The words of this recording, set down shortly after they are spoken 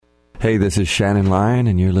Hey, this is Shannon Lyon,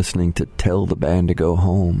 and you're listening to Tell the Band to Go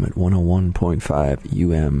Home at 101.5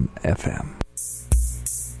 UM-FM.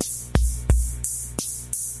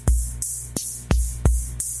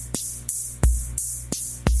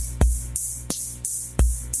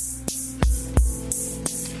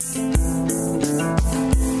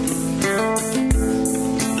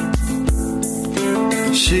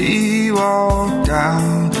 She walked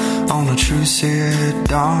out on a truce at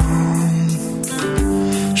dawn.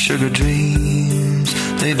 Sugar dreams,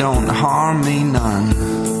 they don't harm me none.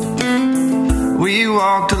 We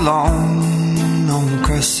walked alone on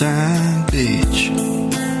Crescent Beach.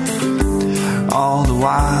 All the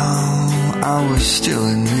while I was still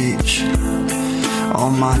in reach. All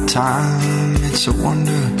my time, it's a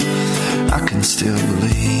wonder I can still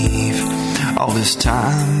believe. All this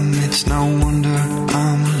time, it's no wonder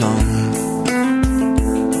I'm alone.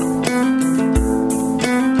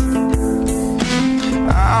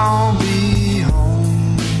 I'll be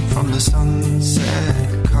home from the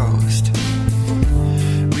Sunset Coast.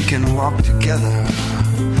 We can walk together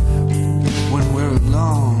when we're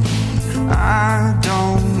alone. I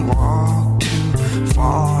don't walk too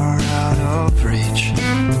far out of reach,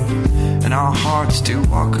 and our hearts do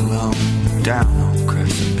walk alone down on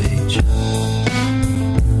Crescent Beach.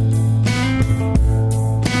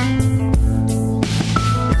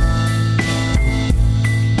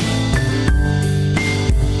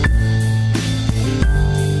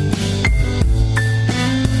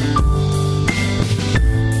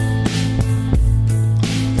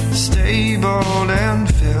 And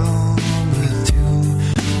filled with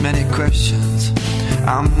too many questions.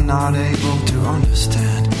 I'm not able to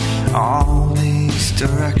understand all these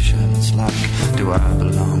directions. Like, do I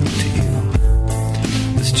belong to you?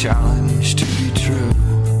 This challenge to be true.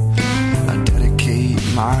 I dedicate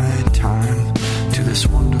my time to this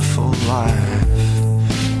wonderful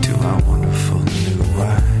life, to my wonderful new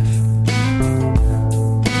wife.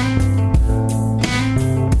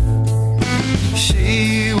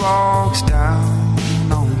 She walks down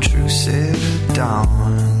on truce at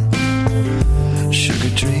dawn. Sugar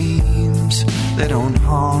dreams, they don't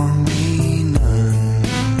harm me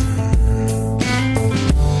none.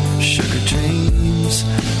 Sugar dreams,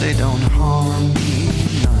 they don't harm me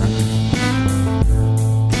none.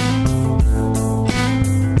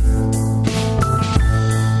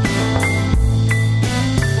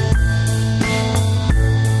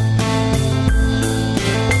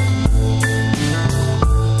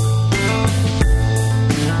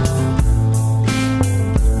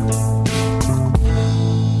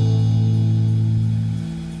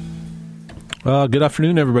 Good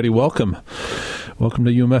afternoon, everybody. Welcome to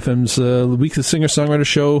UMFM's weekly singer-songwriter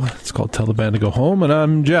show. It's called Tell the Band to Go Home, and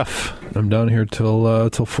I'm Jeff. I'm down here till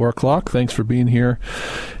 4 o'clock. Thanks for being here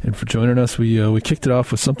and for joining us. We kicked it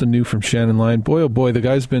off with something new from Shannon Lyon. Boy, oh boy, the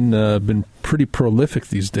guy's been pretty prolific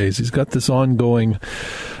these days. He's got this ongoing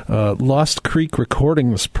Lost Creek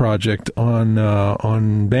Recordings project on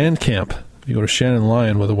Bandcamp. If you go to Shannon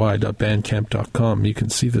Lyon with a y.bandcamp.com, you can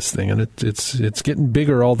see this thing, and it's getting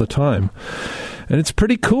bigger all the time. And it's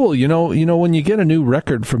pretty cool. You know, when you get a new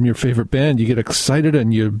record from your favorite band, you get excited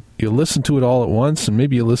and you listen to it all at once, and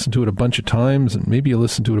maybe you listen to it a bunch of times, and maybe you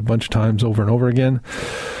listen to it a bunch of times over and over again.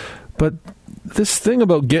 But this thing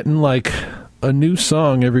about getting like a new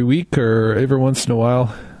song every week or every once in a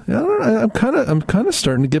while, I'm kind of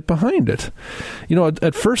starting to get behind it. You know,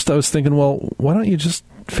 at first I was thinking, well, why don't you just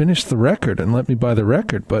finish the record and let me buy the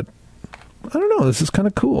record? But I don't know. This is kind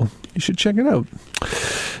of cool. You should check it out.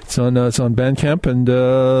 It's on Bandcamp, and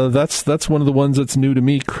that's one of the ones that's new to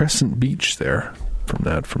me. Crescent Beach there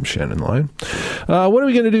from Shannon Lyon. What are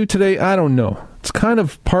we going to do today? I don't know. It's kind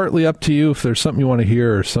of partly up to you if there's something you want to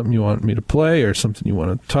hear or something you want me to play or something you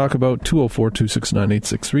want to talk about.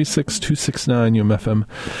 204-269-8636, 269-UMFM.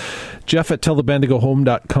 Jeff at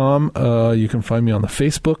tellthebandtogohome.com. You can find me on the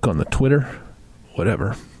Facebook, on the Twitter,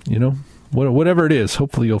 whatever, whatever it is.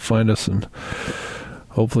 Hopefully you'll find us, and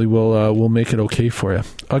hopefully we'll make it okay for you.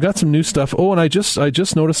 I got some new stuff. Oh, and I just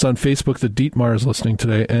noticed on Facebook that Dietmar is listening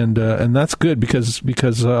today, and that's good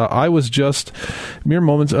because I was just mere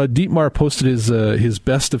moments. Dietmar posted his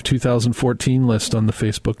best of 2014 list on the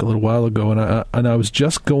Facebook a little while ago, and I was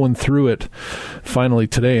just going through it finally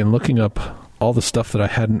today and looking up all the stuff that I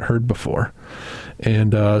hadn't heard before.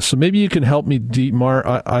 And so maybe you can help me, Dietmar.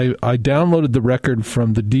 I downloaded the record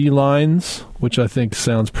from the D-Lines, which I think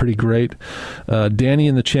sounds pretty great. Danny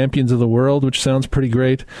and the Champions of the World, which sounds pretty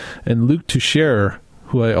great. And Luke Toucher,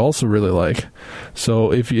 who I also really like.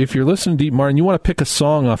 So if you're listening to Dietmar and you want to pick a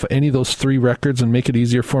song off of any of those three records and make it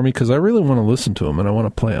easier for me, because I really want to listen to them and I want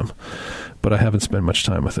to play them. but I haven't spent much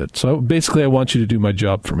time with it. So basically, I want you to do my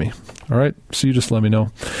job for me. All right? So you just let me know.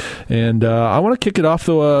 And I want to kick it off,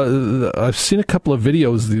 though. I've seen a couple of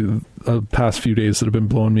videos the past few days that have been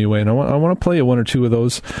blowing me away, and I want to play you one or two of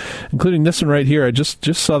those, including this one right here. I just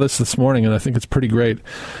saw this morning, and I think it's pretty great.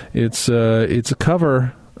 It's a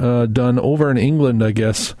cover done over in England, I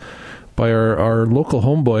guess, by our local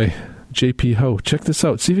homeboy, JP Ho. Check this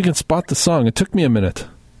out. See if you can spot the song. It took me a minute.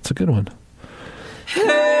 It's a good one. Hey,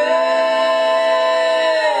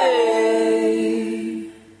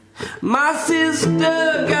 my sister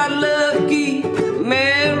got lucky,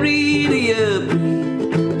 married a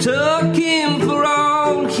yuppie, took him for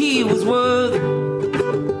all he was worth.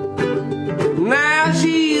 Now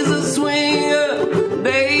she's a swinger,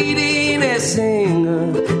 dating a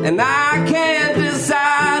singer, and I can't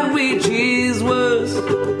decide which is worse.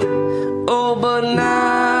 Oh, but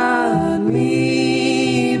not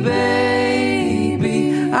me,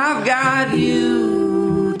 baby. I've got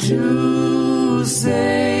you to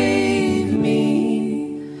save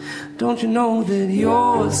me. Don't you know that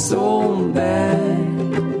you're so bad?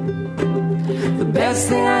 The best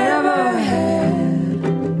thing I ever had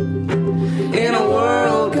in a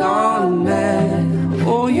world gone mad.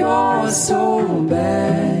 Oh, you're so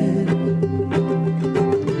bad.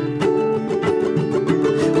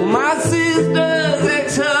 Well, my sister's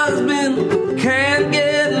ex-husband can't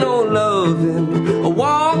get no loving,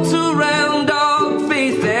 walks around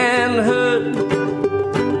dog-faced and hurt.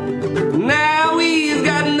 Now he's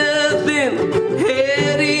got nothing,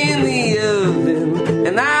 head in the oven,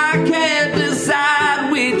 and I can't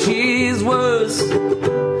decide which is worse.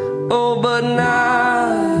 Oh, but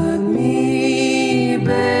not me,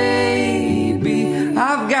 baby.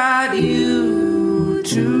 I've got you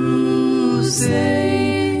to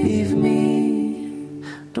save me.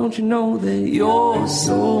 Don't you know that you're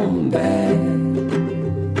so bad?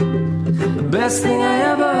 The best thing I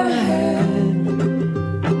ever had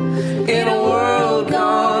in a world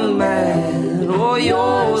gone mad. Oh,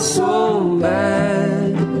 you're so bad.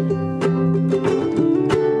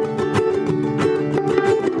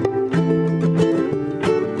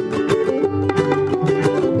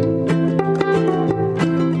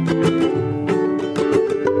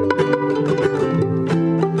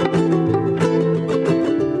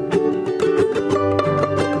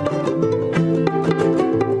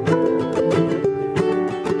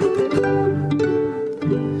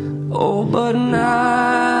 Oh, but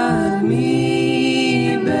not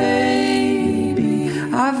me, baby.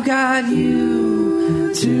 I've got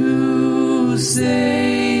you to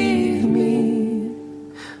save me.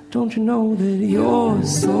 Don't you know that you're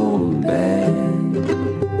so bad?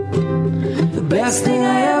 The best thing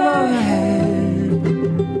I ever had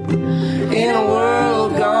in a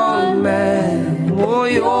world gone mad. Oh,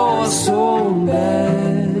 you're so bad.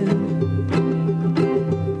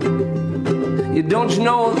 Don't you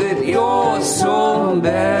know that you're so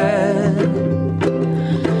bad?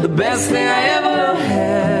 The best thing I ever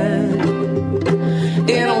had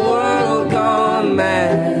in a world gone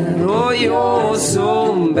mad. Oh, you're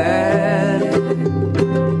so bad.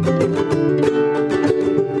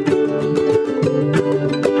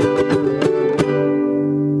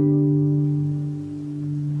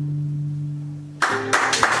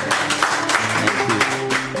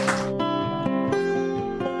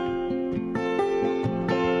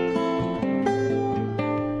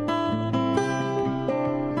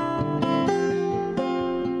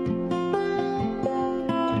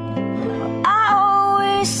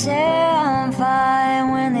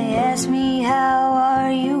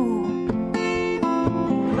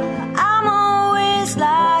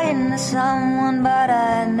 Someone, but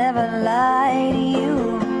I never lie to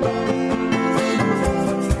you.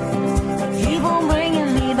 Keep on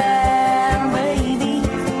bringing me back, baby.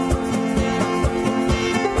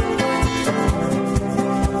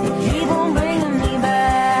 Keep on bringing me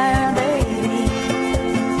back, baby.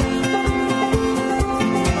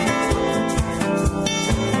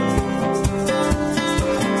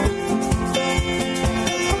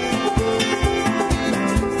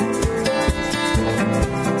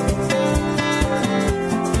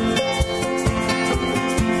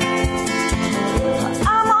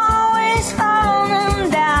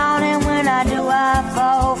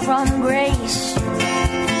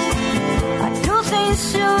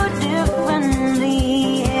 So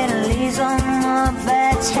differently, it leaves on a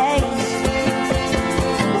bad taste.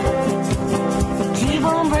 Keep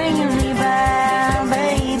on bringing me back,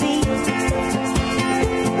 baby.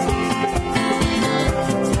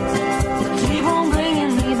 Keep on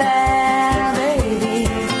bringing me back, baby.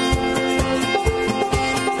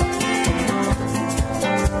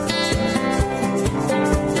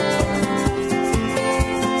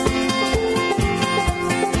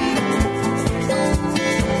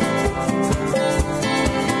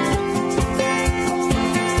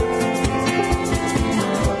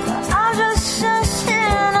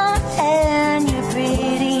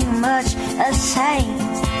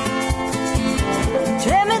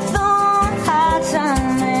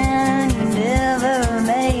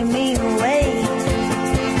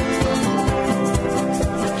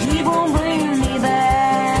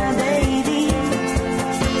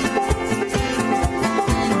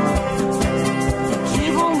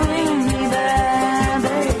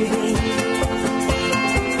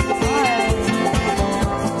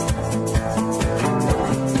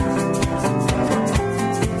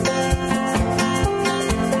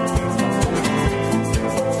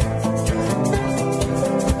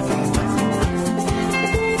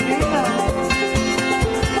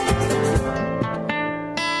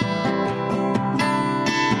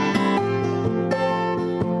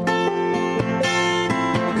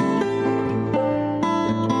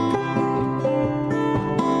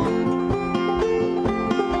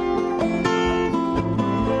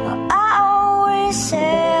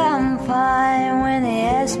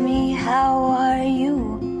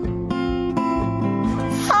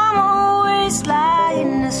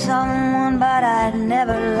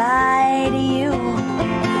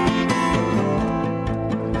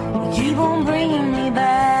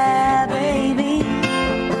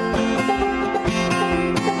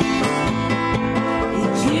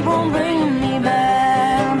 on bringing me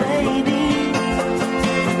back, baby.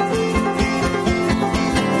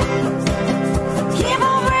 Keep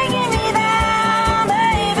on bringing me down,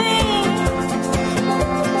 baby.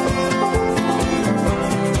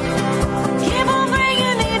 Keep on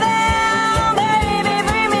bringing me down, baby.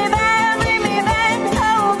 Bring me back,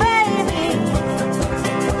 oh baby.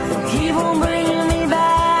 Keep on bringing me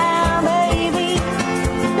down, baby.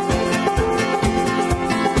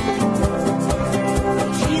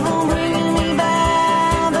 Keep on bringing me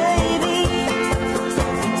down, baby.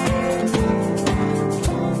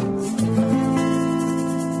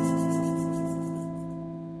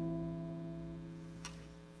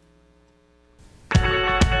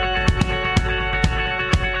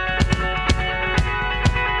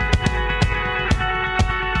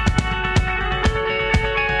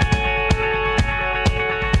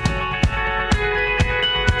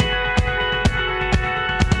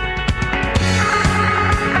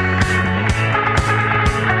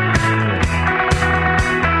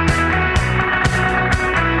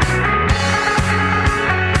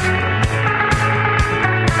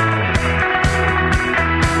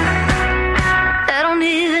 I don't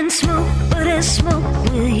even smoke, but I smoke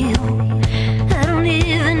with you. I don't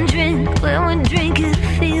even drink, but when drink it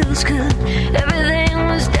feels good. Everything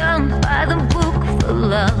was done by the book for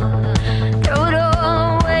love. Throw it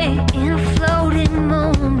all away in a floating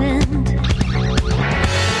moment.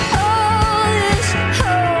 All this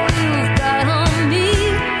hold you've got on me,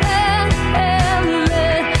 I haven't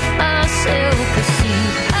let myself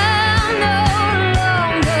perceive. I'm no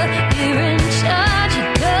longer here in charge. You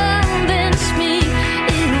convince me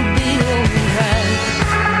it'll be alright.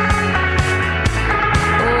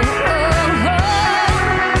 Oh, oh, oh.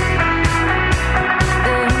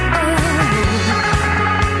 Oh, oh,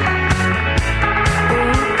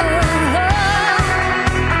 oh.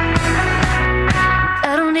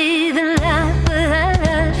 I don't even lie, but I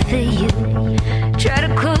lie for you. Try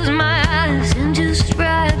to close my eyes and just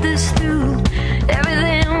ride this through.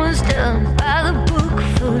 Everything was done by the book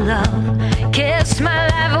for love. Cast my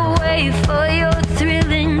life away for your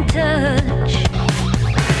thrilling touch.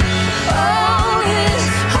 All this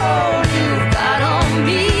hold you've got on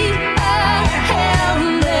me, I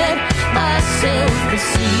haven't let myself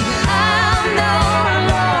perceive. I'm no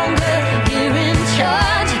longer here in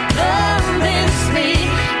charge. You convince me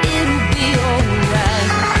it'll be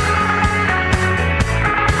alright.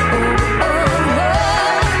 Oh, oh, oh.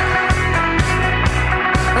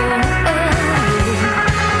 Oh, oh.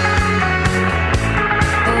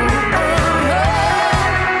 Oh, oh, oh.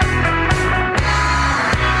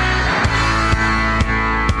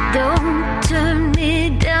 Don't turn me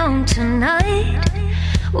down tonight.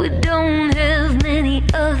 We don't have many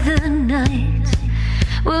other nights.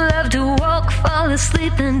 We'll have to walk, fall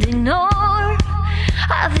asleep and ignore.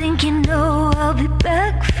 I think you know I'll be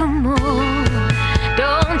back for more.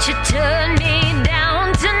 Don't you turn me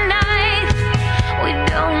down tonight. We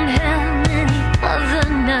don't have many other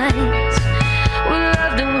nights. We'll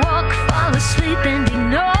have to walk, fall asleep and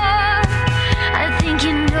ignore. I think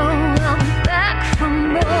you know I'll be back for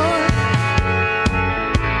more.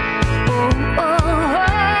 Oh, oh, oh.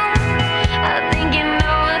 I think you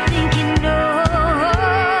know, I think you know.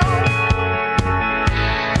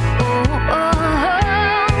 Oh, oh, oh.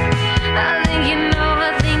 I think you know,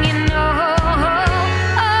 I think you know.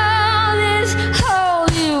 All this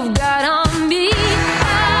hold you've got on me,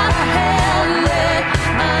 I haven't let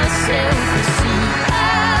myself perceive.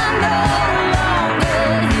 I'm no longer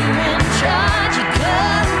here in charge. You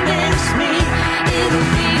convince me it'll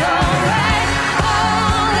be alright.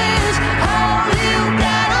 All this hold you've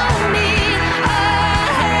got on me, I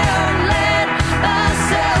haven't let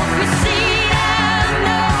myself perceive. I'm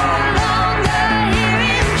no longer here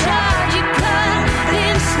in charge. You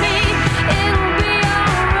convince me it'll be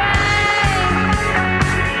alright.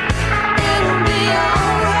 It'll be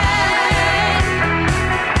alright.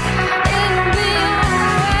 It'll be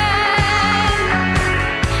alright.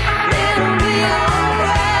 It'll be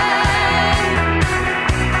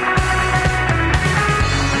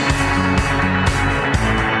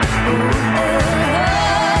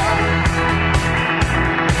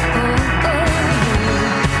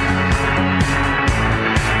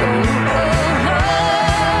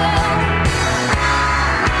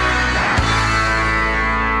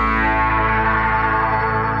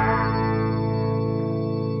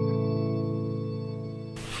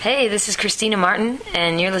Hey, this is Christina Martin,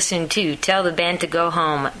 and you're listening to Tell the Band to Go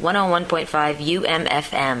Home, 101.5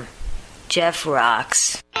 UMFM. Jeff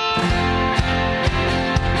rocks.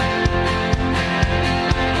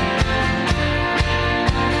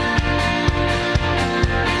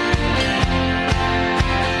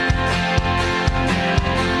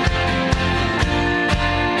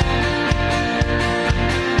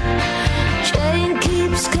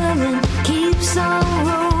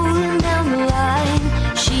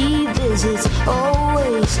 is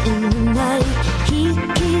always in the night. He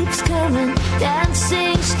keeps coming,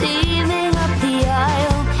 dancing, steaming up the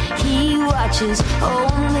aisle. He watches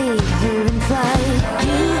only her in flight.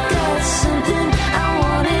 You got something I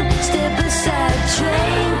wanted, step aside.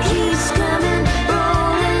 Train keeps coming,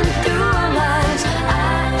 rolling through our lives.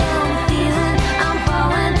 I am feeling, I'm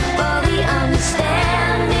falling for the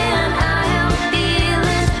understanding. I am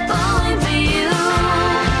feeling, falling for you.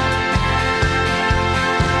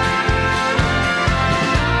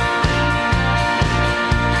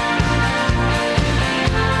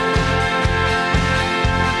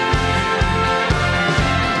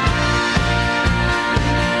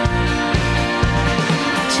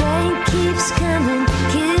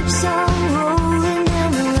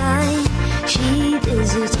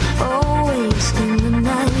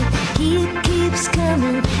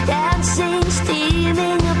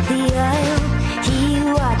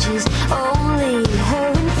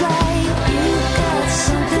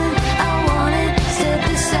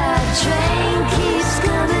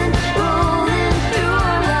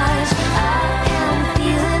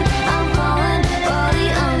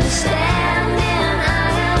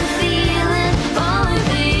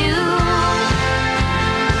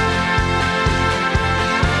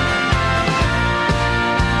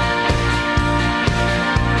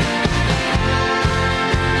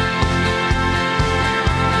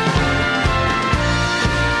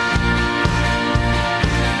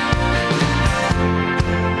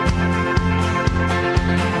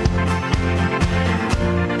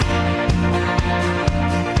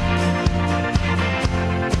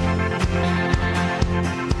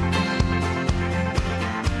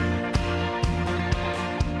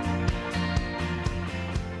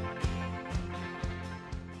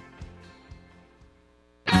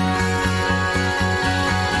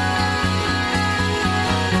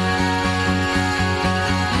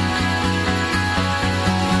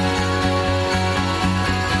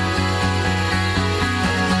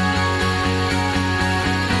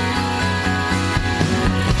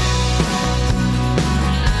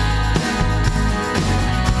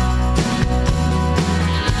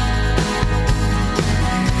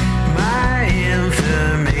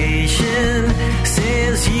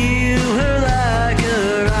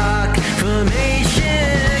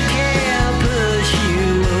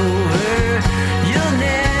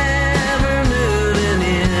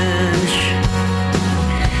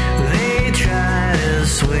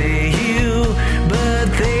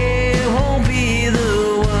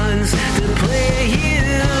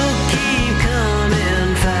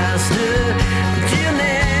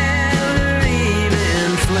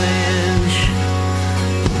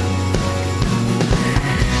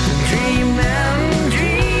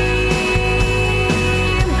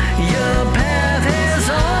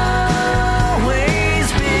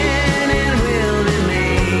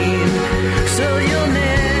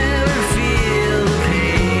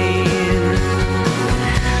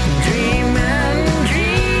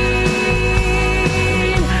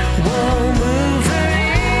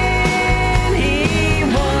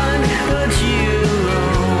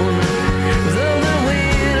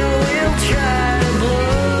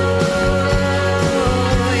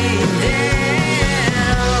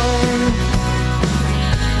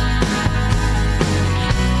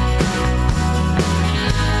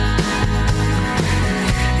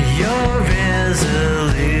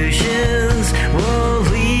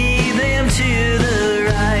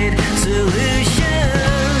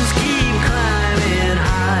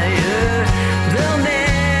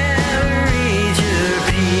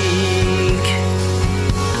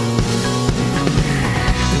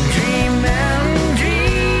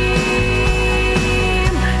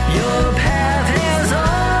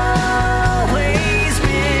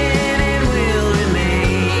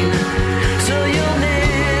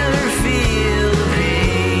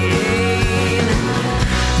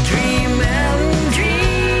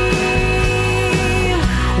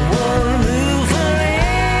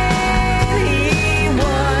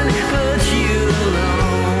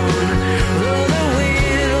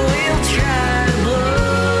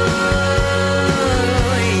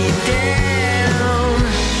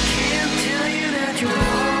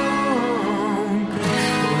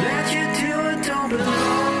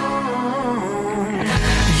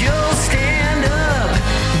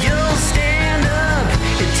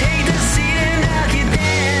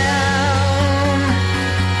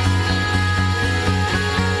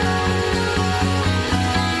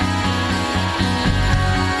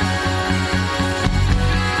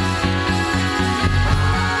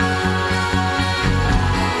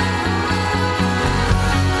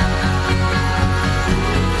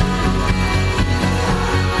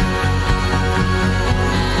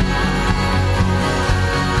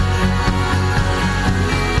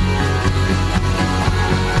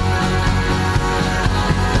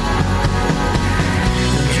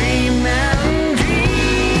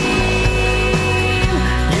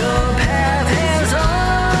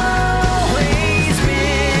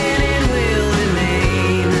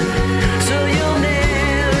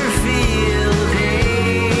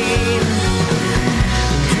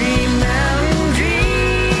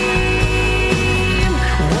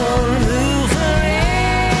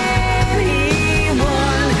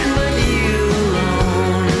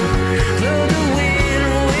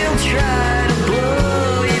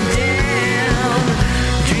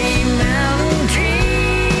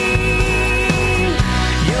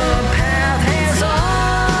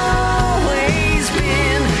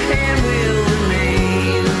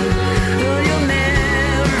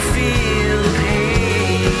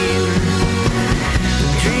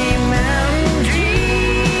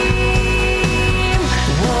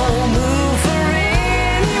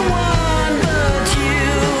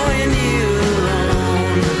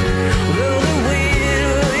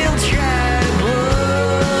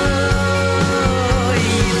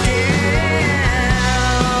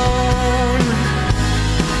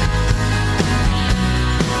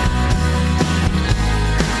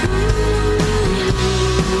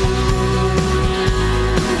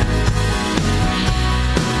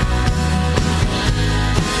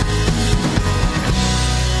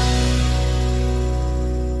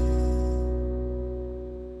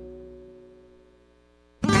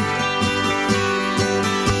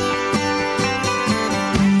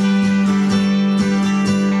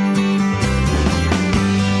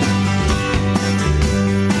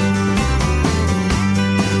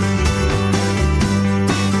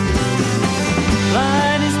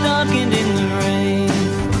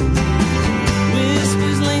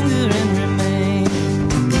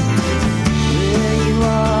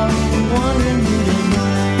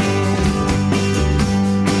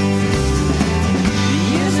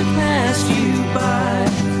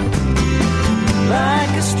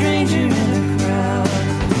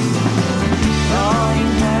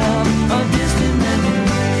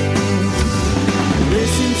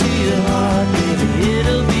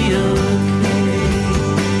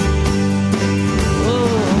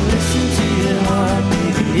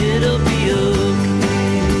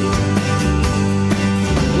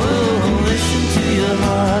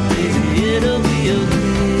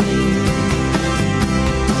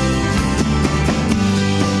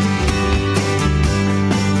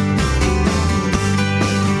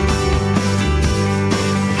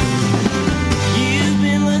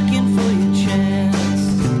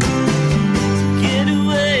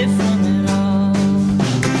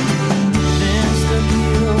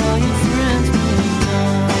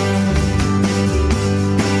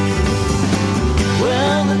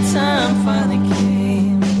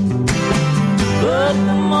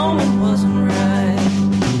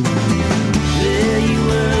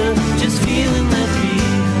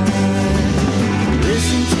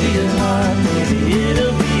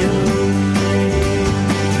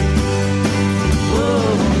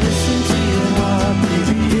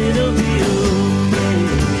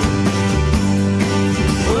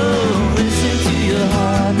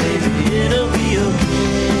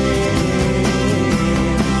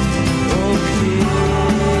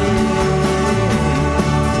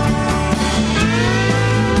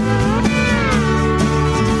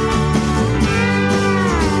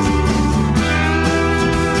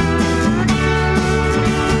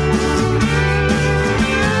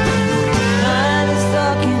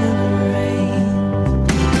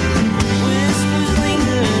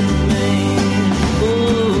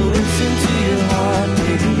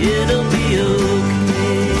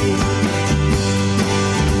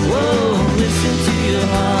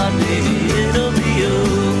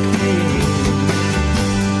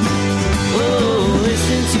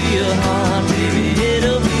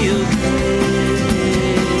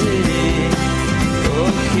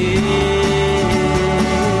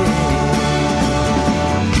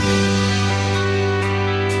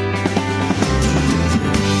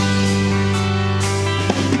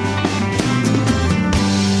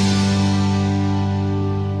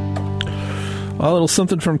 A little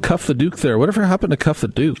something from Cuff the Duke there. Whatever happened to Cuff the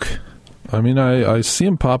Duke? I mean, I see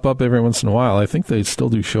him pop up every once in a while. I think they still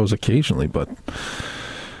do shows occasionally, but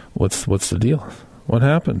what's the deal? What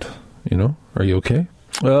happened? You know, are you okay?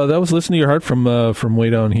 That was Listen to Your Heart from way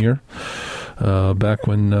down here, back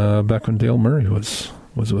when Dale Murray was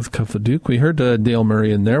with Cuff the Duke. We heard Dale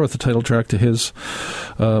Murray in there with the title track to his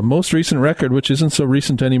most recent record, which isn't so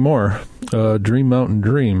recent anymore, Dream Mountain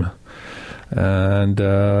Dream, and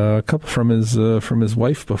a couple from his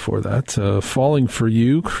wife before that, Falling for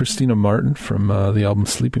You, Christina Martin from the album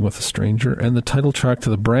Sleeping with a Stranger, and the title track to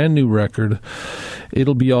the brand new record,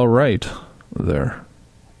 It'll Be All Right. There,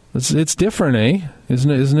 it's different, eh?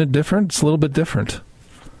 Isn't it different? It's a little bit different.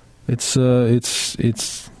 It's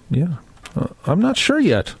yeah. I'm not sure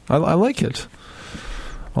yet. I like it.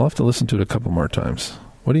 I'll have to listen to it a couple more times.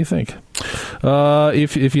 What do you think?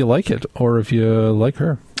 If you like it, or if you like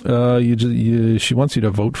her, she wants you to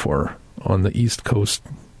vote for her on the East Coast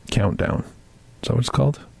Countdown. Is that what it's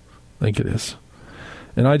called? I think it is.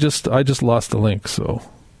 And I just lost the link, so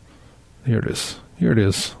here it is. Here it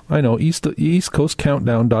is. I know,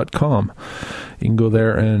 eastcoastcountdown.com. You can go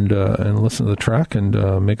there and listen to the track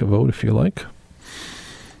and make a vote if you like.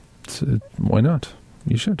 Why not?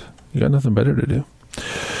 You should. You got nothing better to do.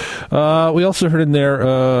 We also heard in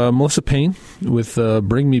there Melissa Payne with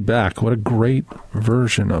Bring Me Back. What a great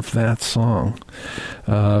version of that song.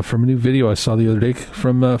 From a new video I saw the other day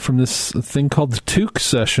from this thing called the Toque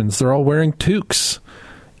Sessions. They're all wearing toques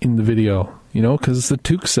in the video, you know, because it's the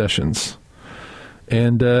Toque Sessions.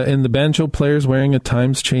 And the banjo player's wearing a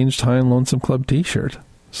Times Changed High and Lonesome Club t-shirt.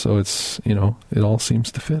 So it's, you know, it all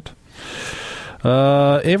seems to fit.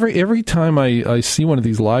 Every time I see one of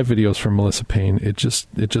these live videos from Melissa Payne, it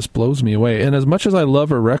just blows me away. And as much as I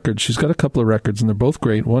love her records, she's got a couple of records, and they're both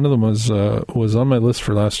great. One of them was on my list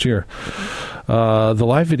for last year. The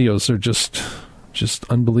live videos are just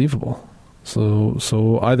unbelievable.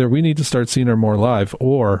 So either we need to start seeing her more live,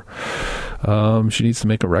 or she needs to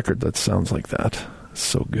make a record that sounds like that.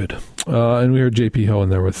 So good. And we heard JP Ho in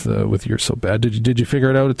there with You're So Bad. Did you figure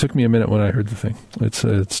it out? It took me a minute when I heard the thing.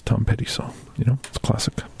 It's Tom Petty song. You know, it's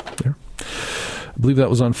classic. There. I believe that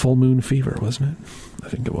was on Full Moon Fever, wasn't it? I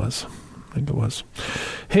think it was.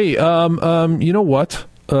 Hey, you know what?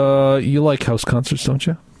 You like house concerts, don't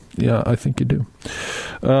you? Yeah, I think you do.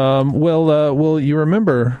 Well, you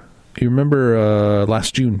remember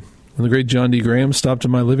last June when the great John D. Graham stopped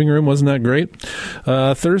in my living room. Wasn't that great?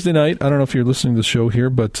 Thursday night, I don't know if you're listening to the show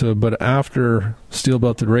here, but after Steel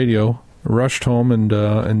Belted Radio, rushed home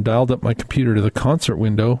and dialed up my computer to the concert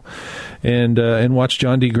window and watched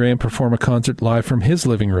John D. Graham perform a concert live from his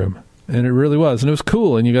living room. And it really was. And it was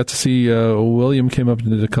cool. And you got to see William came up and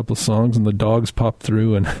did a couple of songs, and the dogs popped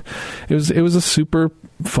through. And it was a super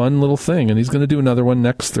fun little thing. And he's going to do another one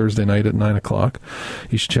next Thursday night at 9 o'clock.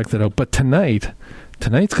 You should check that out. But tonight's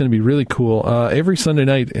going to be really cool. Every Sunday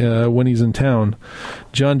night when he's in town,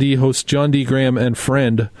 John D. hosts John D. Graham and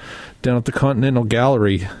Friend down at the Continental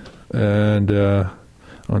Gallery and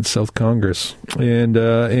on South Congress. And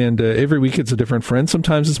every week it's a different friend.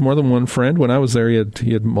 Sometimes it's more than one friend. When I was there,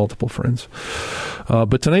 he had multiple friends.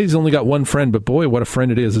 But tonight he's only got one friend. But boy, what a friend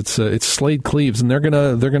it is! It's Slade Cleaves, and they're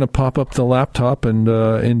gonna pop up the laptop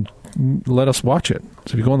and let us watch it.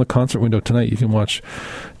 So if you go on the concert window tonight, you can watch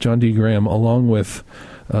John D. Graham along with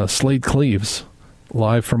Slade Cleaves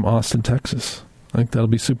live from Austin, Texas. I think that'll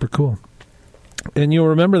be super cool. And you'll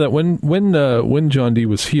remember that when John D.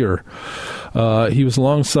 was here, he was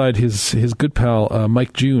alongside his good pal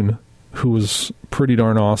Mike June, who was pretty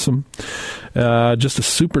darn awesome. Just a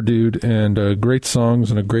super dude, and great songs,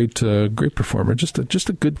 and a great performer. Just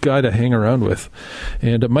a good guy to hang around with.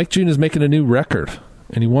 And Mike June is making a new record,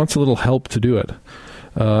 and he wants a little help to do it.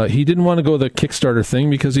 He didn't want to go the Kickstarter thing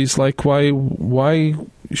because he's like, why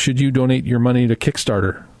should you donate your money to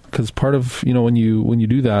Kickstarter? Because part of, when you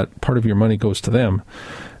do that, part of your money goes to them.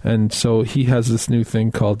 And so he has this new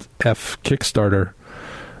thing called F Kickstarter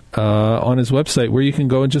on his website where you can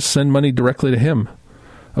go and just send money directly to him.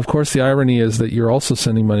 Of course, the irony is that you're also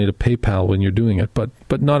sending money to PayPal when you're doing it,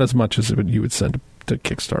 but not as much as you would send to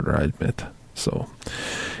Kickstarter, I admit. So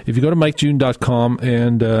if you go to MikeJune.com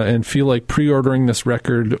and feel like pre-ordering this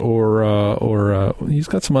record, or he's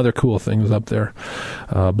got some other cool things up there,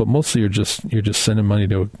 but mostly you're just sending money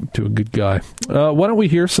to a good guy. Why don't we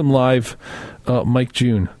hear some live Mike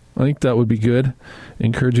June? I think that would be good. I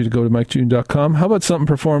encourage you to go to MikeJune.com. How about something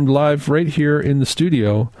performed live right here in the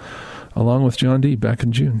studio, along with John D. back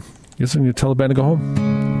in June? You're listening to Tell the Band to Go Home.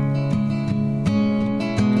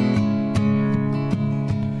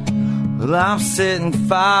 Well, I'm setting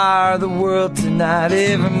fire to the world tonight.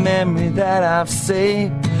 Every memory that I've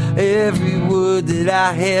saved, every word that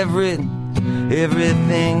I have written,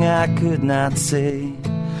 everything I could not say.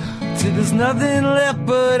 Till there's nothing left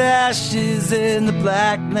but ashes and the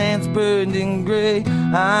black land's burned in gray.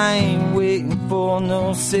 I ain't waiting for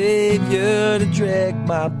no savior to drag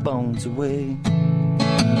my bones away.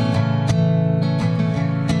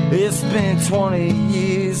 It's been 20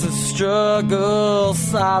 years of struggle,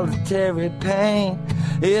 solitary pain.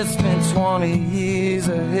 It's been 20 years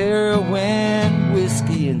of heroin,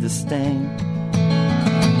 whiskey and disdain.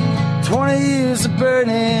 20 years of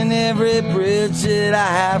burning every bridge that I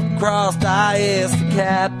have crossed. I asked the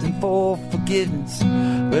captain for forgiveness,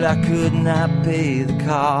 but I could not pay the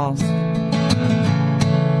cost.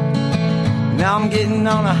 Now I'm getting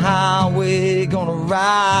on a highway, gonna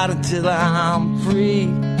ride until I'm free.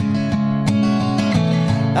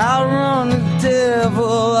 I'll run the devil,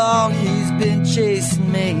 oh, he's been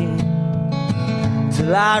chasing me,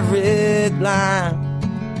 till I redline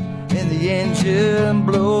and the engine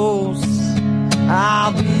blows.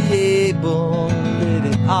 I'll be able to let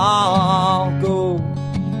it all go.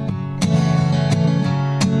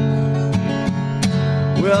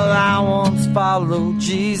 Well, I once followed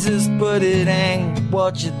Jesus, but it ain't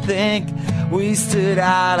what you think. We stood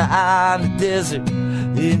eye to eye in the desert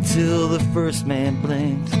until the first man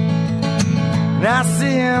blinked. And I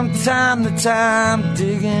see him time to time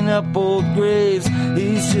digging up old graves.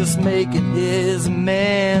 He's just making his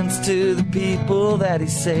amends to the people that he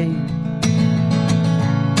saved.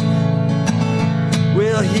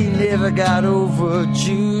 Well, he never got over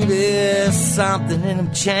Judas. Something in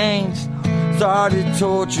him changed. Started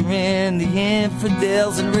torturing the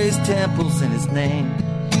infidels and raised temples in his name.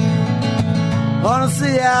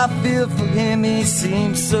 Honestly, I feel for him, he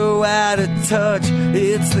seems so out of touch.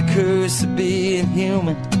 It's the curse of being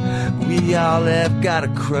human, we all have got a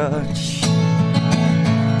crutch.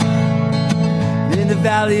 In the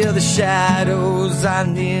valley of the shadows, I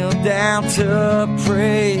kneel down to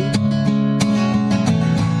pray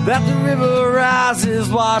that the river rises,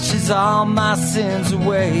 washes all my sins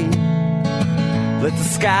away. Let the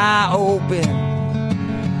sky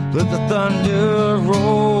open, let the thunder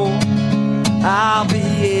roll. I'll be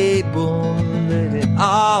able to let it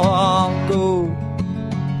all go.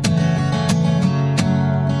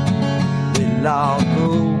 Let it all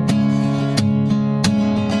go.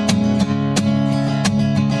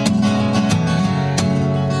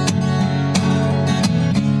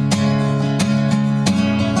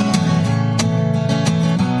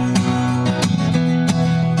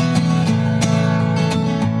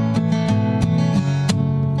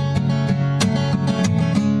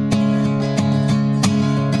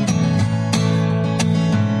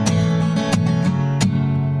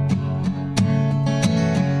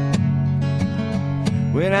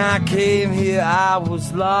 When I came here, I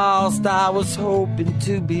was lost. I was hoping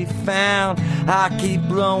to be found. I keep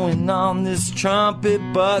blowing on this trumpet,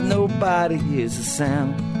 but nobody hears a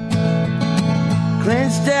sound.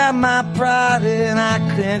 Clenched down my pride and I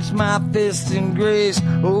clenched my fist in grace.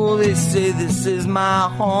 Oh, they say this is my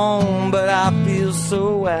home, but I feel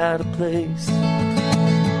so out of place.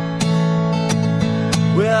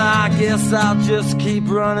 Well, I guess I'll just keep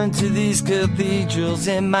running to these cathedrals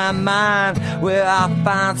in my mind, where I'll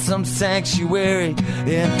find some sanctuary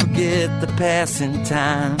and forget the passing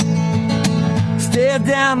time. Stare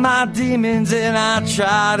down my demons and I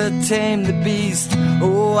try to tame the beast.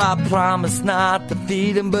 Oh, I promise not to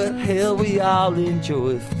feed him, but hell, we all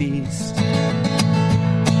enjoy a feast.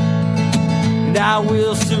 And I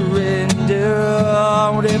will surrender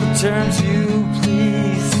on whatever terms you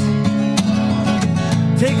please.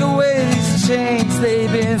 Take away these chains,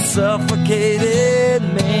 they've been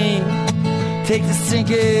suffocating me. Take the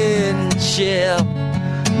sinking ship,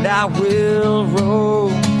 and I will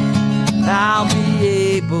roll. I'll be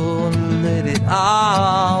able to let it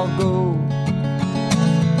all go.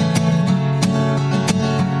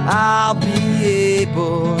 I'll be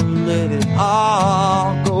able to let it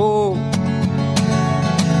all go.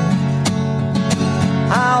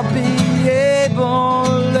 I'll be able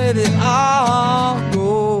to let it all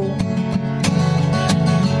go.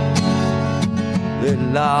 Let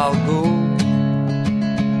it all go.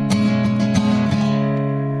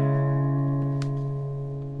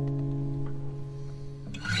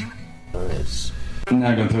 I'm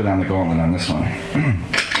not going to throw down the gauntlet on this one.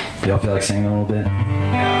 Y'all feel like singing a little bit?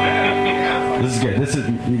 This is good. This is,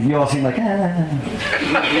 you all seem like, That's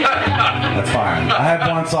fine. I have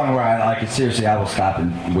one song where I like it. Seriously, I will stop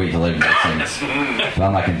and wait till everybody sings. But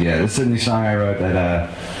I'm not going to do that. This is a new song I wrote that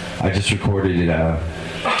I just recorded it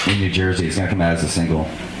in New Jersey. It's going to come out as a single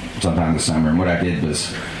sometime this summer. And what I did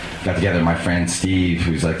was got together with my friend Steve,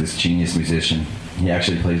 who's like this genius musician. He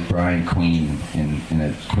actually plays Brian Queen in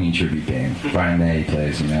a Queen tribute band. Brian May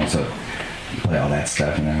plays, so we play all that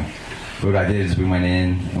stuff, But what I did is we went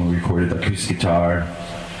in and we recorded acoustic guitar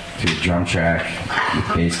to a drum track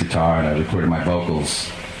with bass guitar, and I recorded my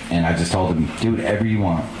vocals. And I just told him, do whatever you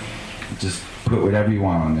want. Just put whatever you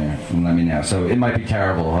want on there and let me know. So it might be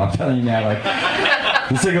terrible. I'm telling you now, like,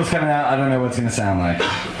 the single's coming out. I don't know what it's going to sound like.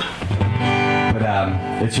 But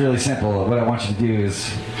it's really simple. What I want you to do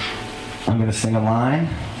is I'm going to sing a line.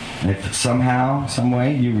 And if somehow, some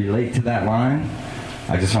way, you relate to that line,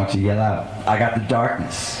 I just want you to yell out, I got the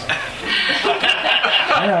darkness.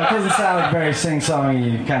 I know, it doesn't sound like a very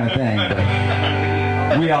sing-songy kind of thing,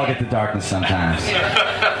 but we all get the darkness sometimes.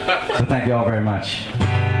 So thank you all very much.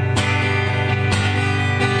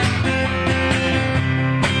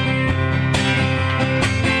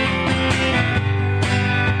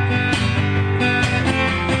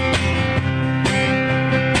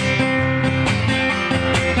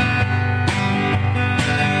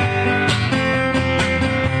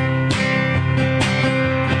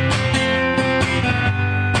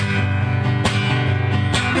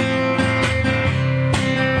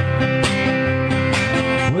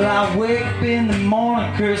 I wake up in the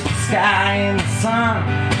morning, curse the sky and the sun,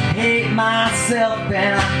 hate myself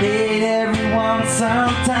and I hate everyone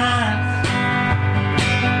sometimes.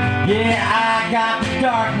 Yeah, I got the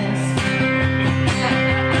darkness,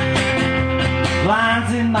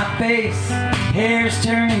 lines in my face, hair's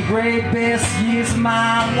turning gray, best years of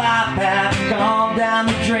my life have gone down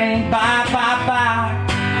the drain. Bye, bye, bye.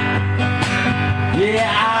 Yeah,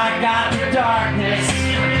 I got the darkness,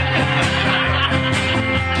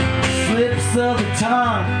 slips of the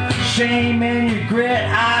tongue, shame and regret.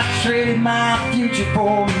 I traded my future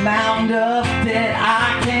for a mountain of debt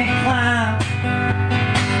I can't climb.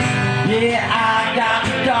 Yeah, I got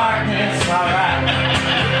the darkness. Alright.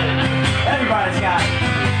 Everybody's got it.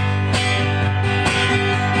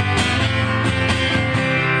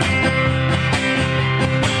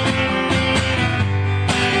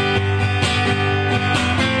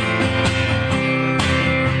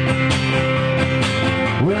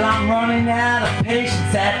 Well, I'm running out of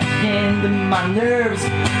patience at the end of my nerves.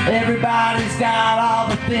 Everybody's got all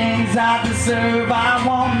the things I deserve. I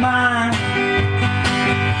want mine.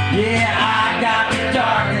 Yeah, I got the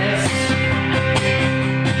darkness.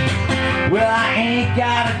 Well, I ain't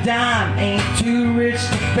got a dime, ain't too rich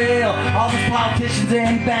to fail. All the politicians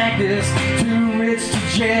and bankers too rich to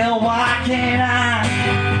jail. Why can't I?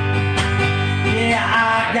 Yeah,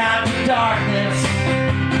 I got the darkness.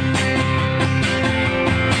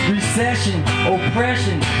 Recession,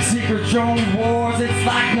 oppression, secret drone wars. It's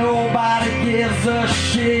like nobody gives a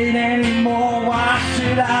shit anymore. Why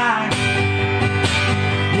should I?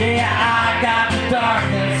 Yeah, I got the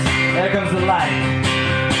darkness. There comes the light.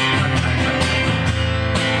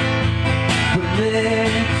 But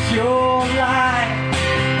let your light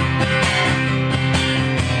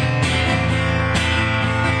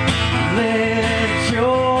let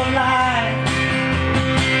your light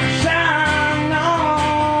shine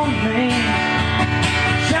on me,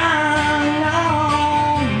 shine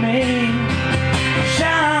on me,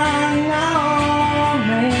 shine on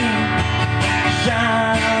me,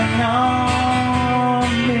 shine on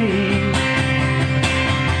me.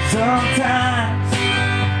 Sometimes,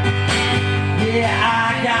 yeah,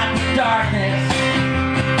 I got the darkness.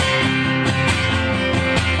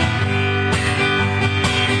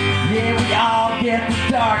 Yeah, we all get the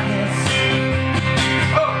darkness.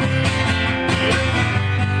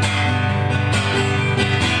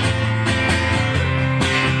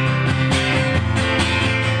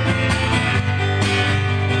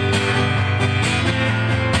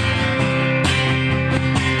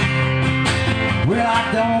 Well, I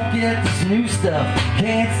don't get this new stuff,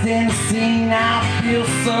 can't stand the scene. I feel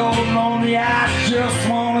so lonely, I just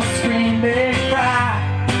wanna scream and cry.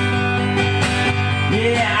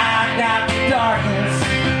 Yeah, I got the darkness.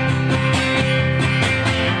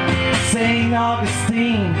 St.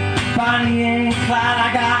 Augustine, Bonnie and Clyde. I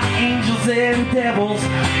got angels and devils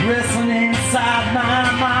wrestling inside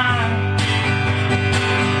my mind.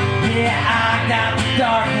 Yeah, I got the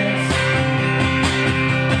darkness.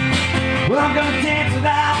 Well, I'm gonna dance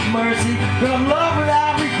without mercy, gonna love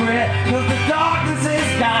without regret, 'cause the darkness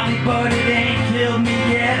has got me, but it ain't killed me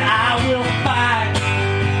yet. I will fight.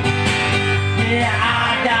 Yeah,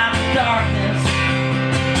 I got the darkness.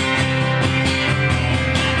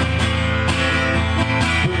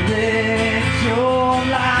 But let your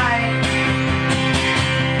light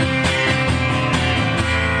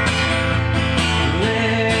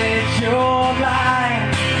let your light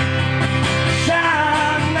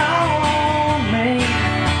shine on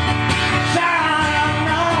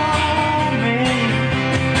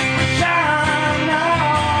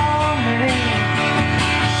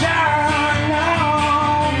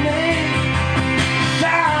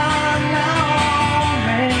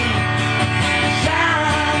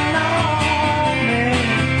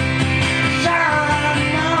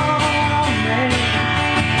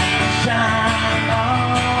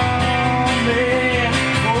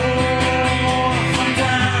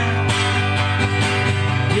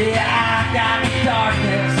got the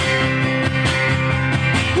darkness.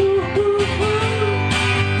 Ooh, ooh, ooh.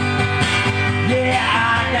 Yeah,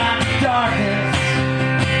 I got the darkness.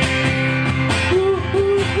 Ooh,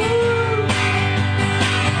 ooh, ooh.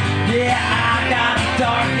 Yeah, I got the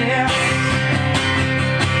darkness.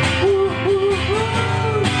 Ooh, ooh,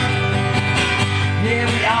 ooh. Yeah,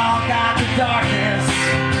 we all got the darkness.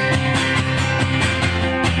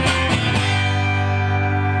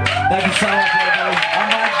 Thank you so much, everybody. I'm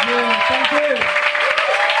Mike June. Thank you.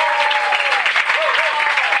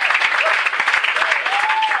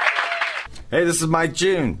 Hey, this is Mike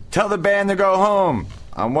June. Tell the band to go home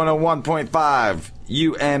on 101.5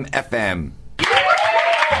 UMFM.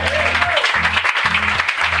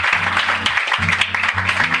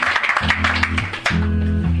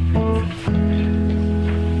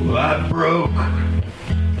 Well, I broke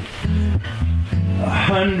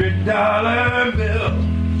 $100 bill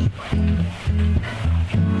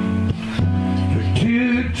for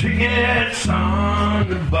 2 tickets on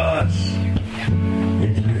the bus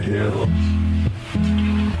into the hills.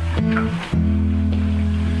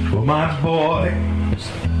 Well, my boy,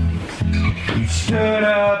 he stood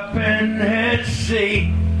up in his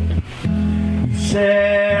seat. He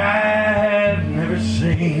said, I have never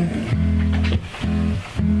seen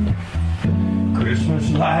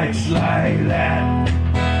Christmas lights like that.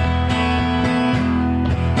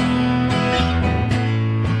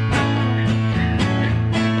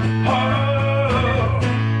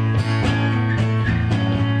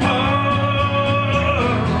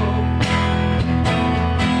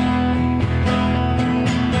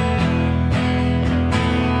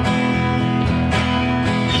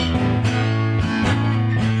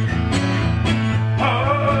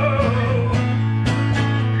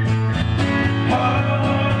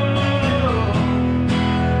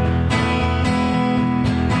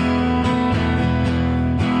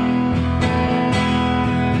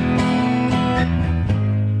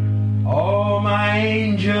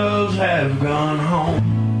 Have gone home.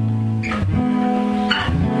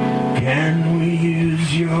 Can we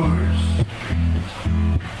use yours?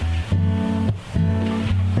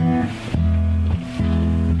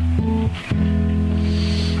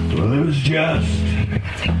 Well, it was just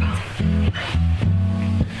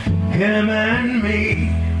him and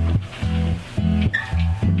me,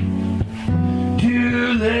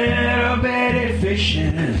 2 little bitty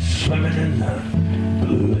fishes swimming in the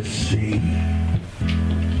bluest sea.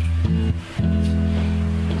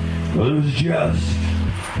 Well, it was just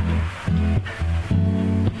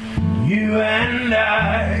you and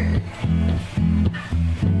I,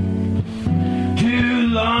 2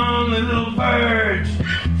 lonely little birds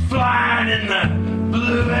flying in the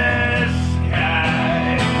bluest sky.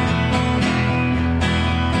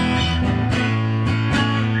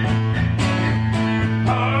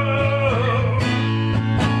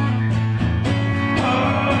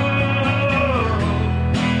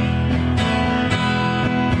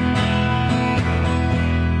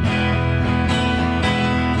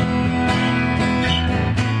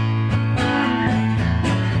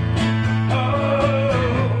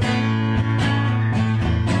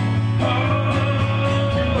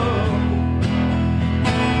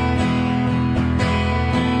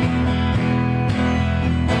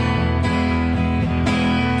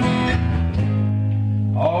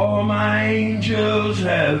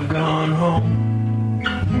 Have gone home.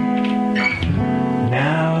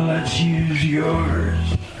 Now let's use yours.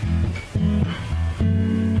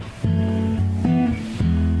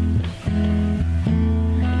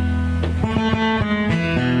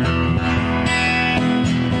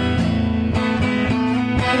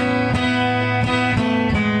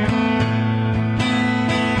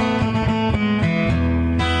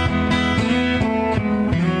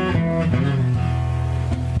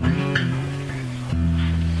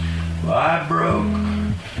 I broke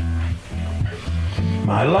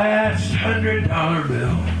my last $100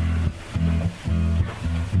 bill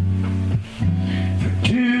for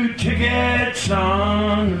 2 tickets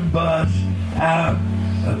on the bus out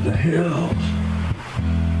of the hills.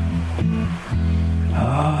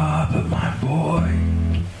 Ah, but my boy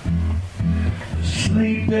was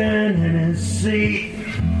sleeping in his seat.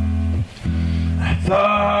 I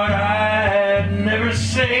thought I had never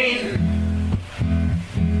seen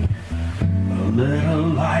little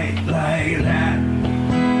light like that.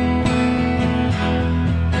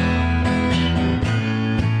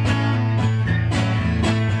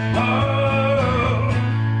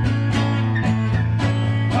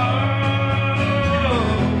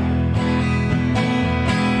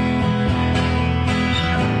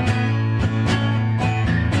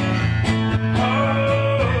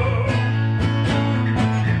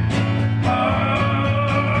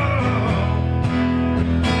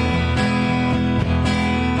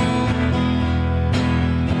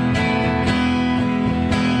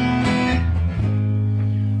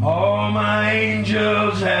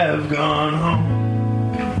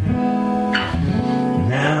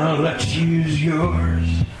 let's use yours.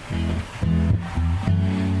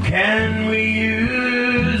 Can we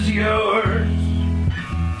use yours?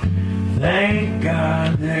 Thank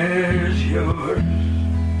God there's yours.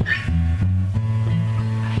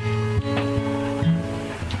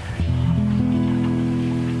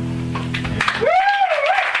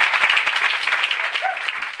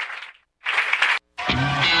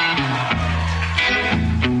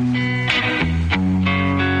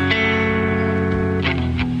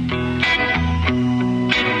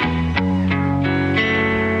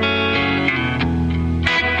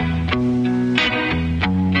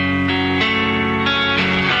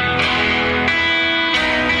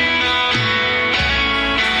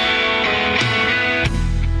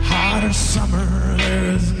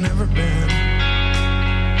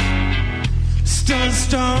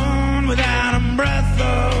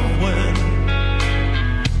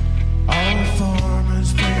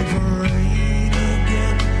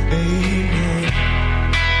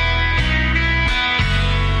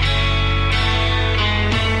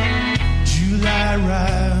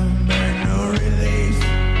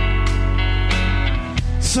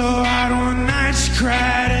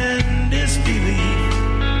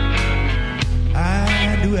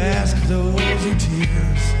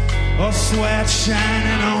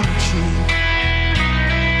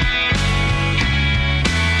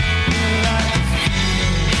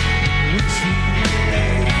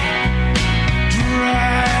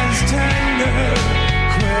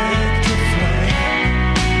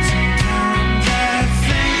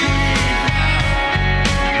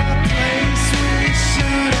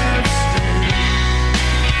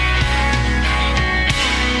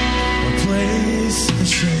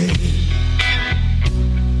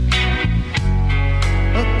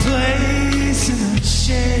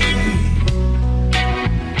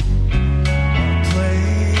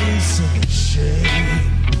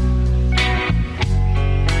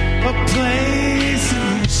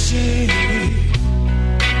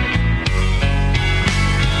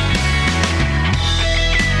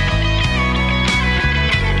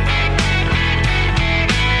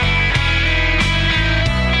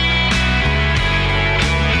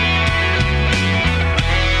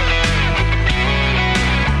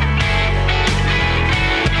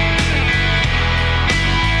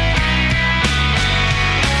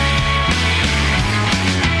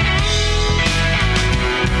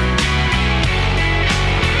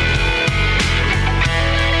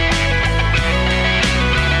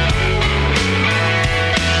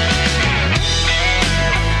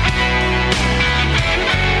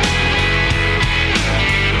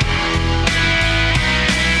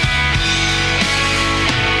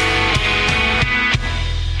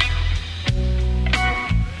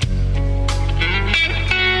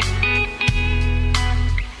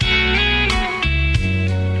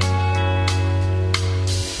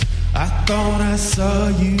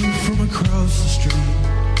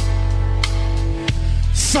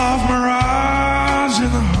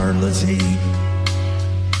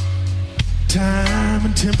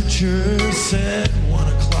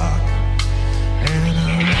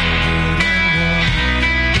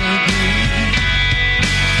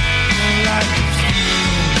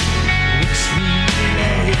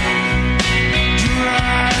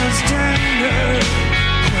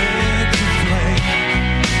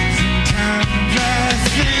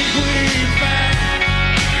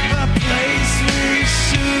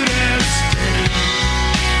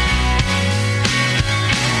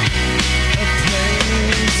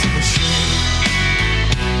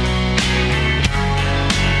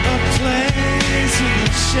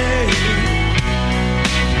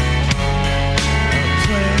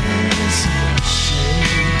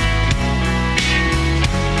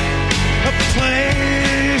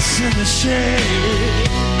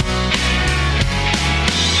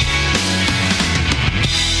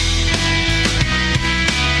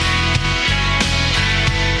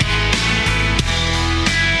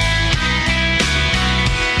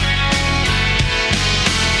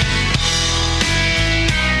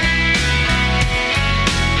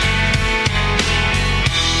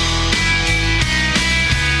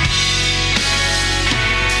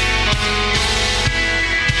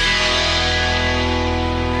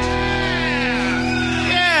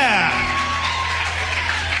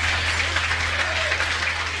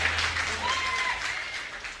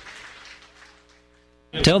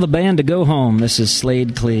 Tell the band to go home. This is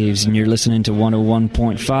Slade Cleaves, and you're listening to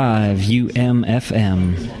 101.5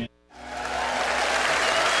 UMFM.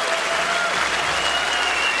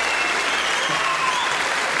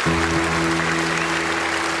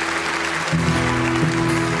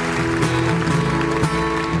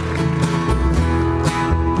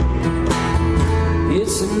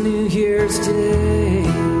 first day,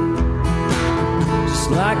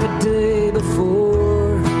 just like the day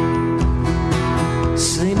before.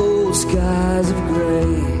 Same old skies of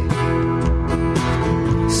gray,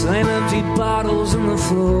 same empty bottles on the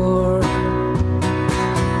floor.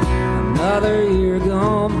 Another year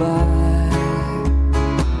gone by,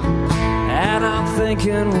 and I'm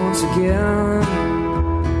thinking once again,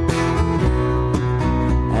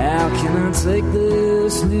 how can I take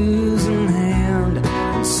this losing hand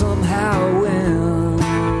and somehow win?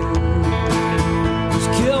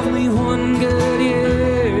 Just give me one good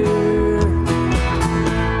year,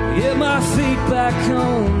 get my feet back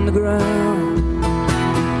on the ground.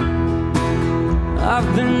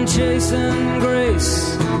 I've been chasing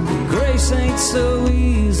grace, grace ain't so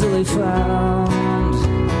easily found.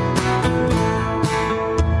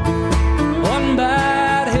 One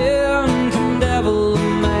bad hand can devil a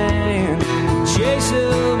man, chase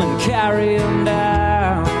him and carry him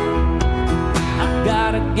down. I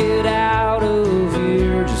gotta get out of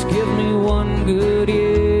here, just give me one good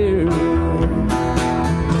year.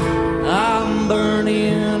 I'm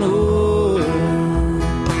burning oil,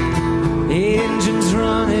 the engine's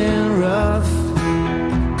running rough.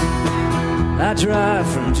 I drive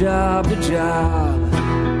from job to job,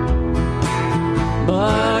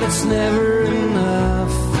 but it's never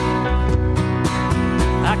enough.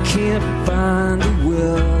 I can't find the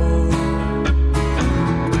will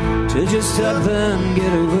to just up and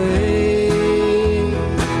get away.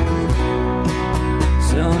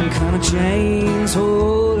 Some kind of chains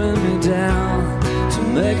holding me down to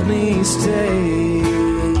make me stay.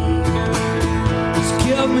 Just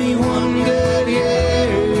give me one good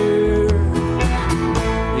year,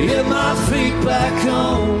 get my feet back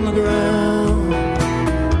on the ground.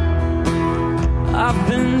 I've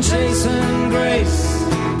been chasing grace,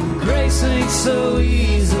 grace ain't so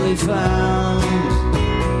easily found.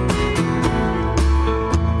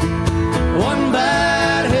 One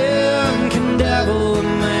bad hand can devil a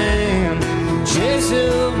man, chase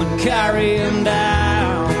him and carry him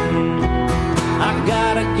down. I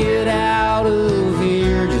gotta get out of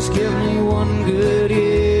here, just give me one good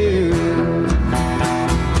year.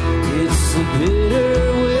 It's a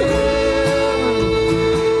bitter wind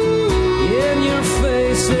in your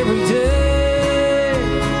face every day.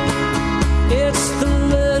 It's the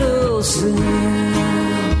little sins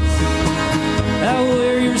that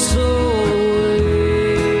wear your soul away.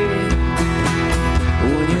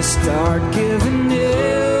 When you start giving in,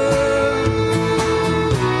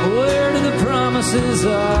 where do the promises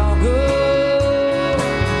all go?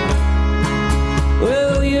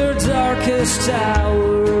 Well, your darkest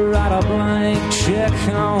hour, write a blank check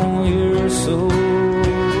on your soul.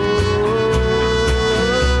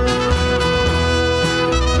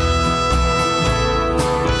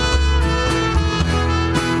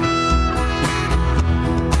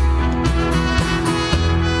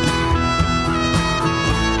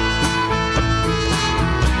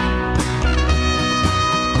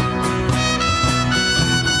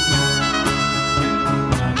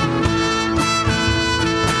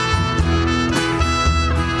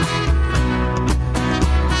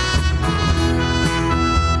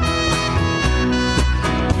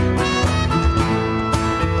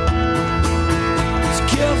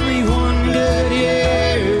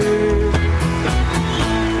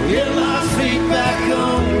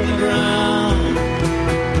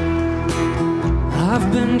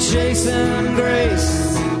 Chasing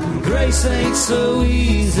grace, grace ain't so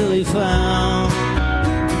easily found.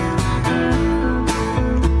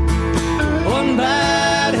 One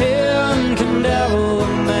bad hand can devil a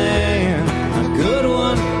man, a good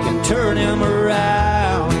one can turn him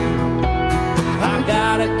around. I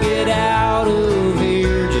gotta get out of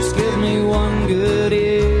here, just give me one good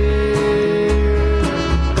year.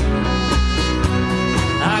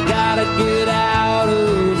 I gotta get out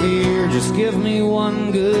of here, just give me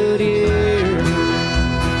one good year.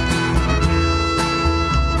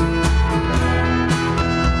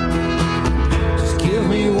 Just give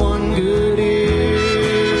me one good year.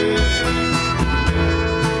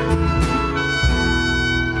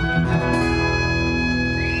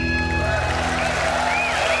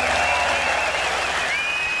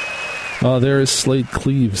 There is Slade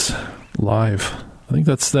Cleaves live. I think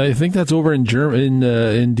that's over in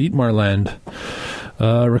Dietmarland.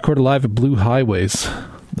 Recorded live at Blue Highways.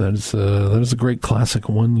 That is a great classic.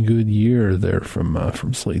 One good year there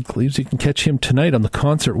from Slade Cleaves. You can catch him tonight on the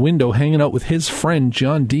concert window, hanging out with his friend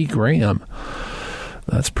John D. Graham.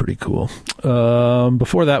 That's pretty cool.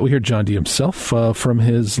 Before that, we heard John D himself from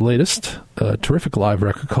his latest terrific live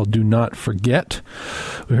record called "Do Not Forget."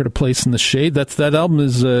 We heard "A Place in the Shade." That album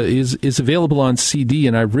is available on CD,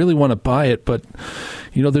 and I really want to buy it, but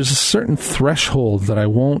there's a certain threshold that I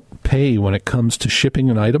won't pay when it comes to shipping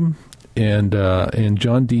an item. And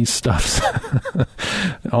John D's stuff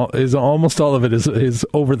is almost all of it is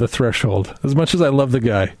over the threshold. As much as I love the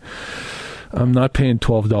guy, I'm not paying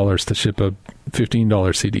 $12 to ship a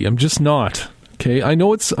 $15 CD. I'm just not. Okay, I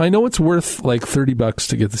know it's worth like $30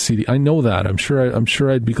 to get the CD. I know that. I'm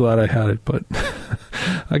sure I'd be glad I had it, but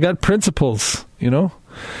I got principles.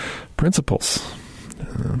 Principles.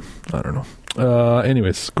 I don't know.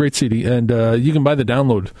 Anyways, great CD, and you can buy the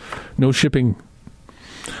download, no shipping.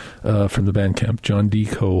 From the Bandcamp,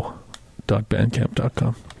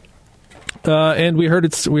 johndeco.bandcamp.com. And we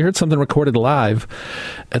heard something recorded live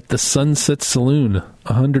at the Sunset Saloon,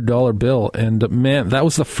 $100 bill. And man, that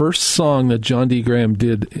was the first song that John D. Graham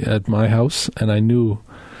did at my house, and I knew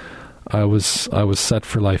I was set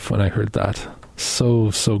for life when I heard that.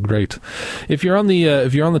 So great. If you're on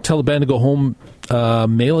the Tell the Band to Go Home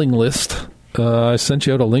mailing list, I sent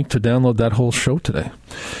you out a link to download that whole show today.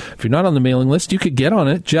 If you're not on the mailing list, you could get on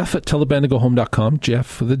it. Jeff at tellthebandtogohome.com.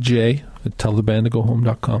 Jeff with a J at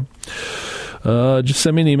tellthebandtogohome.com. Just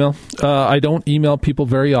send me an email. I don't email people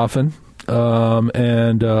very often,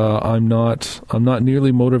 and I'm not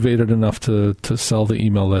nearly motivated enough to sell the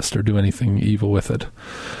email list or do anything evil with it.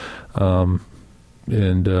 I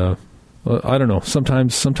don't know.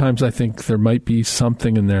 Sometimes I think there might be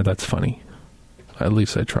something in there that's funny. At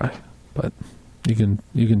least I try. But you can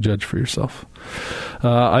judge for yourself.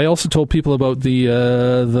 I also told people about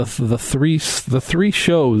the three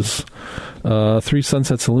shows, 3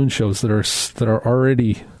 Sunset Saloon shows that are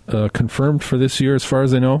already confirmed for this year, as far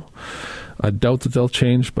as I know. I doubt that they'll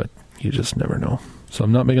change, but you just never know. So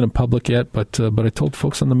I'm not making them public yet, but I told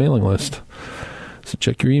folks on the mailing list. So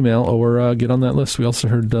check your email or get on that list. We also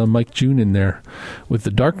heard Mike June in there with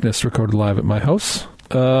The Darkness, recorded live at my house.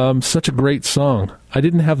 Such a great song. I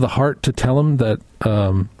didn't have the heart to tell him that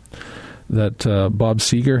Bob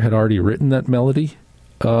Seger had already written that melody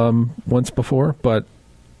once before, but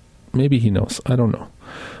maybe he knows. I don't know.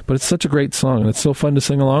 But it's such a great song, and it's so fun to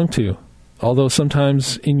sing along to. Although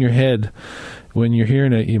sometimes in your head, when you're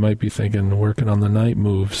hearing it, you might be thinking, working on the night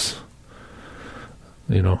moves,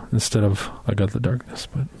 instead of I Got the Darkness.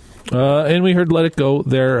 But and we heard Let It Go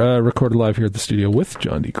there, recorded live here at the studio with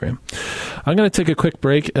John D. Graham. I'm going to take a quick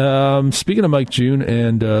break. Speaking of Mike June,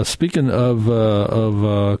 and speaking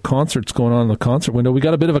of concerts going on in the concert window, we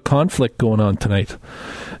got a bit of a conflict going on tonight,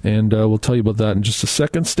 and we'll tell you about that in just a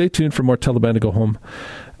second. Stay tuned for more Tell the Band to Go Home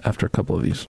after a couple of these.